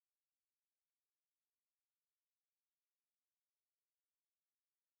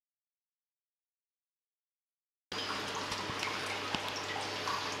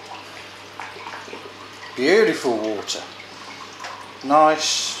Beautiful water.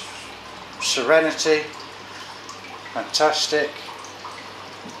 Nice. Serenity. Fantastic.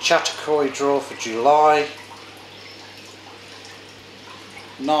 Chatterkoi draw for July.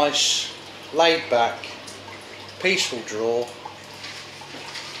 Nice, laid back, peaceful draw.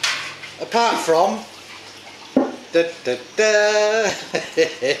 Apart from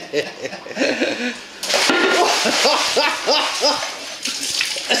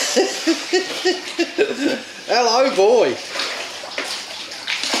hello boy.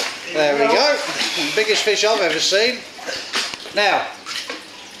 There we go. Biggest fish I've ever seen. Now,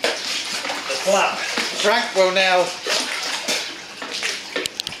 Frank will now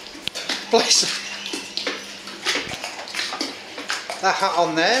place that hat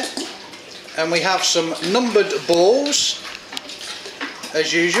on there, and we have some numbered balls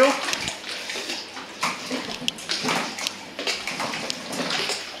as usual.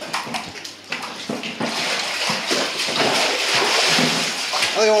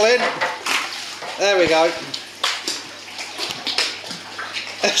 Are they all in? There we go.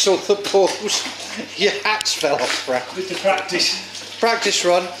 That's all the balls. Your hats fell off, Frank. With the practice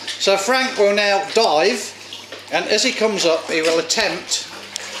run. So Frank will now dive, and as he comes up he will attempt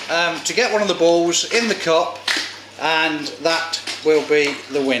to get one of the balls in the cup, and that will be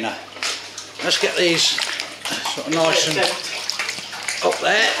the winner. Let's get these sort of nice and up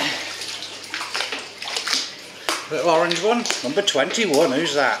there. Little orange one, number 21,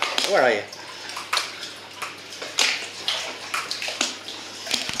 who's that? Where are you?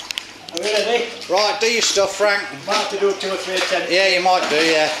 Are we ready? Right, do your stuff, Frank. Might have to do 2 or 3 attempts. Yeah, you might do,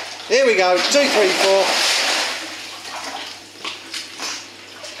 yeah. Here we go, 2, 3, 4.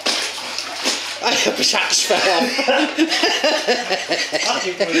 I hope his hats fell off.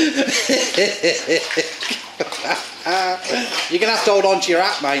 You're going to have to hold on to your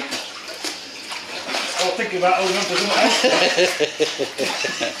hat, mate. I'll think about holding on to something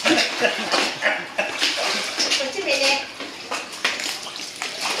Wait a minute.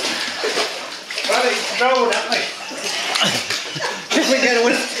 Well, it's thrown at me. If we get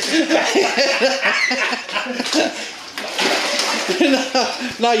away.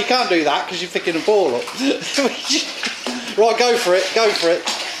 No, you can't do that because you're picking a ball up. Right, go for it, go for it.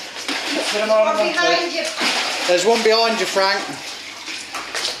 One behind you. There's one behind you, Frank.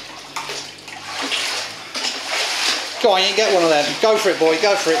 Go on, you can get one of them. Go for it, boy,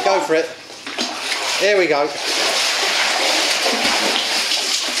 go for it, go for it. Here we go.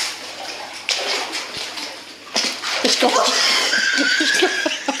 It's gone.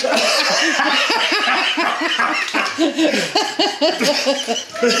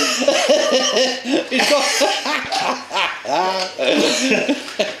 He's got.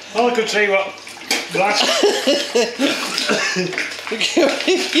 Well, I could see what glass.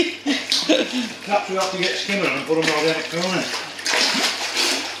 Perhaps we have to get skimmer and put them all in the corner.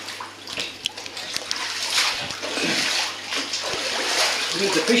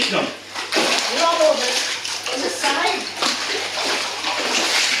 Where's the fish gone? You're all over on the side.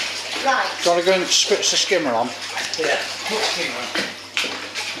 Right. Do you want to go and switch the skimmer on? Yeah, put skimmer on.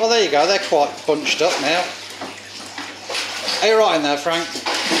 Well, there you go, they're quite bunched up now. Are you right in there, Frank?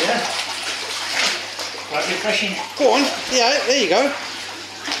 Yeah. Quite refreshing. Go on, yeah, there you go.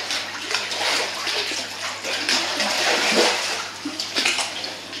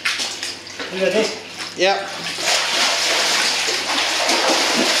 You ready? Yep.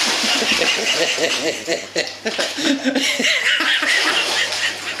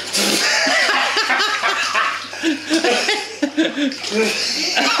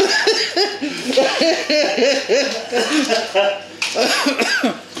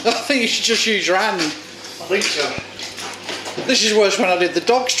 I think you should just use your hand. I think so. This is worse when I did the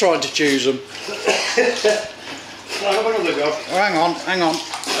dogs trying to choose them. Well, have another go. Oh, hang on.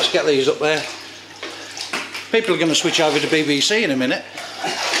 Let's get these up there. People are going to switch over to BBC in a minute.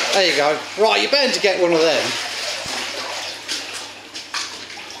 There you go. Right, you're bound to get one of them.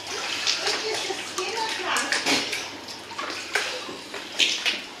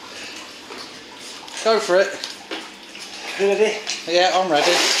 Go for it. You ready? Yeah, I'm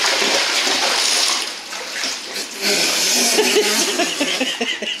ready.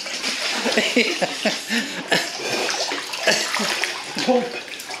 Pump.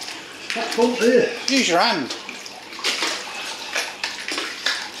 That pump there. Use your hand.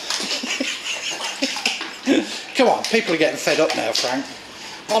 Come on, people are getting fed up now, Frank.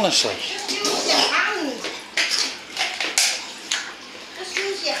 Honestly. Just use your hand. Just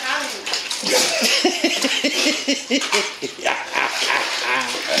use your hand.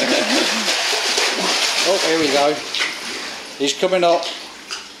 Oh, here we go. He's coming up.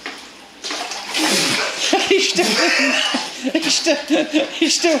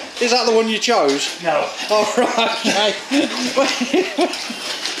 still. Is that the one you chose? No. Oh, right, okay.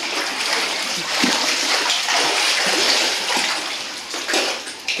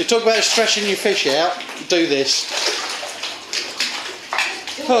 You talk about stretching your fish out, do this.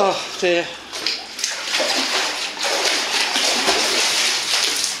 Oh dear.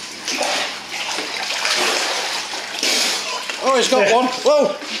 Oh, he's got one.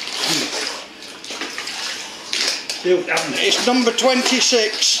 Whoa! It's number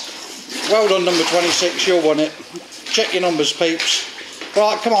 26. Well done, number 26. You'll won it. Check your numbers, peeps.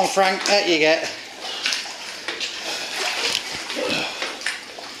 Right, come on, Frank. Out you get.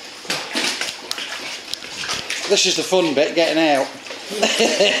 This is the fun bit, getting out.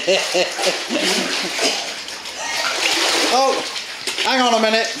 Oh, hang on a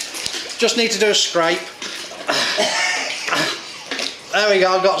minute. Just need to do a scrape. There we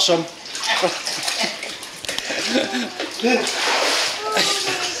go, I've got some.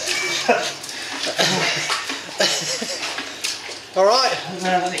 Alright.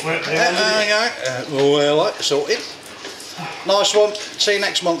 There we go. Well, sorted. Nice one. See you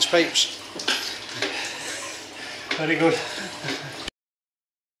next month, peeps. Very good.